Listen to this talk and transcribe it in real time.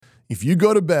If you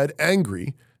go to bed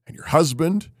angry and your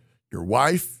husband, your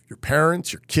wife, your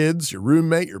parents, your kids, your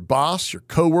roommate, your boss, your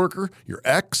coworker, your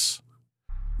ex,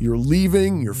 you're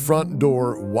leaving your front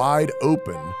door wide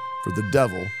open for the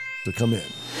devil to come in.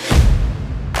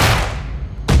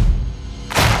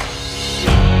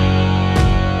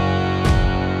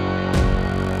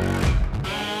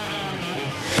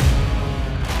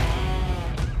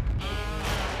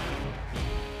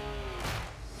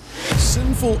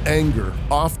 Sinful anger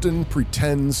often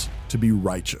pretends to be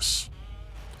righteous.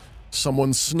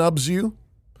 Someone snubs you,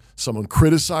 someone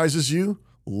criticizes you,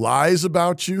 lies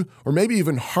about you, or maybe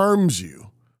even harms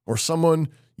you or someone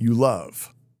you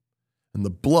love. And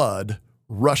the blood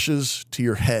rushes to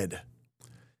your head,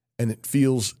 and it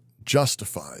feels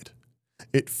justified.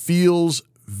 It feels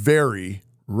very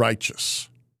righteous.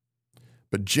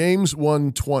 But James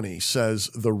 1:20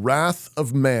 says, "The wrath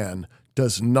of man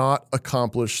does not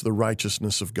accomplish the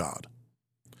righteousness of God."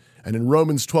 And in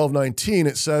Romans 12:19,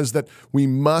 it says that we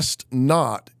must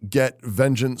not get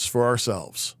vengeance for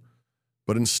ourselves,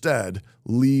 but instead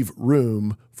leave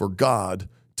room for God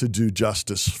to do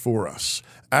justice for us.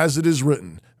 As it is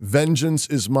written, "Vengeance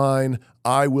is mine,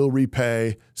 I will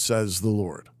repay, says the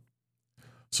Lord."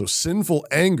 So sinful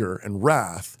anger and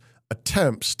wrath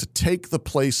attempts to take the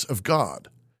place of God.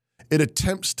 It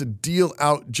attempts to deal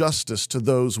out justice to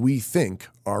those we think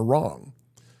are wrong.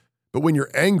 But when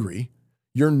you're angry,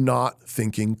 you're not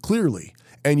thinking clearly,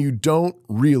 and you don't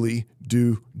really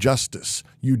do justice.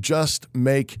 You just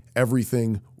make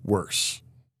everything worse.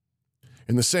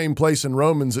 In the same place in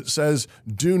Romans, it says,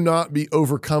 "Do not be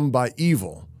overcome by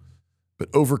evil, but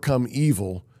overcome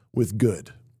evil with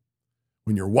good."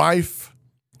 When your wife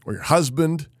or your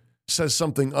husband says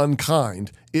something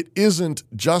unkind, it isn't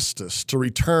justice to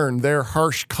return their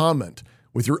harsh comment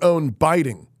with your own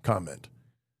biting comment.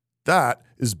 That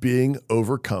is being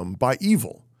overcome by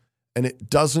evil, and it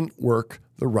doesn't work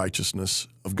the righteousness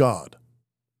of God.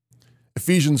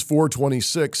 Ephesians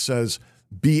 4:26 says,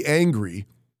 "Be angry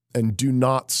and do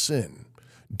not sin.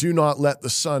 Do not let the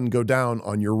sun go down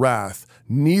on your wrath,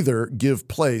 neither give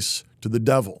place to the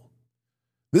devil."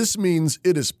 This means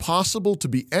it is possible to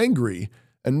be angry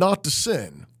and not to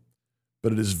sin,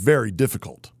 but it is very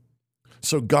difficult.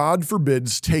 So God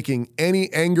forbids taking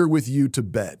any anger with you to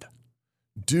bed.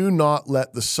 Do not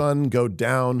let the sun go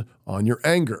down on your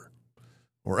anger,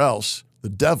 or else the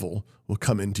devil will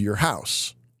come into your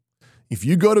house. If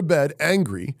you go to bed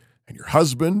angry and your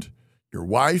husband, your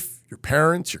wife, your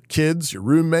parents, your kids, your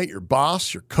roommate, your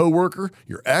boss, your coworker,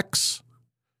 your ex,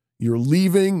 you're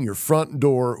leaving your front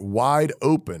door wide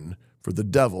open for the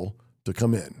devil to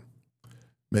come in.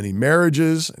 Many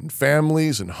marriages and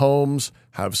families and homes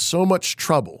have so much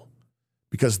trouble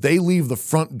because they leave the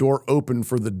front door open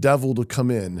for the devil to come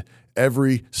in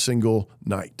every single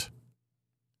night.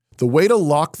 The way to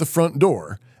lock the front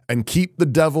door and keep the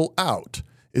devil out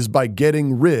is by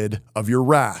getting rid of your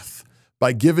wrath,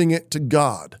 by giving it to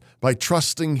God, by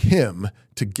trusting Him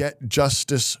to get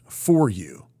justice for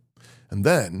you, and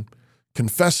then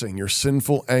confessing your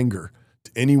sinful anger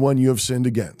to anyone you have sinned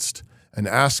against and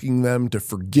asking them to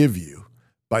forgive you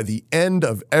by the end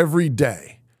of every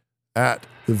day at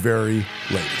the very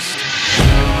latest.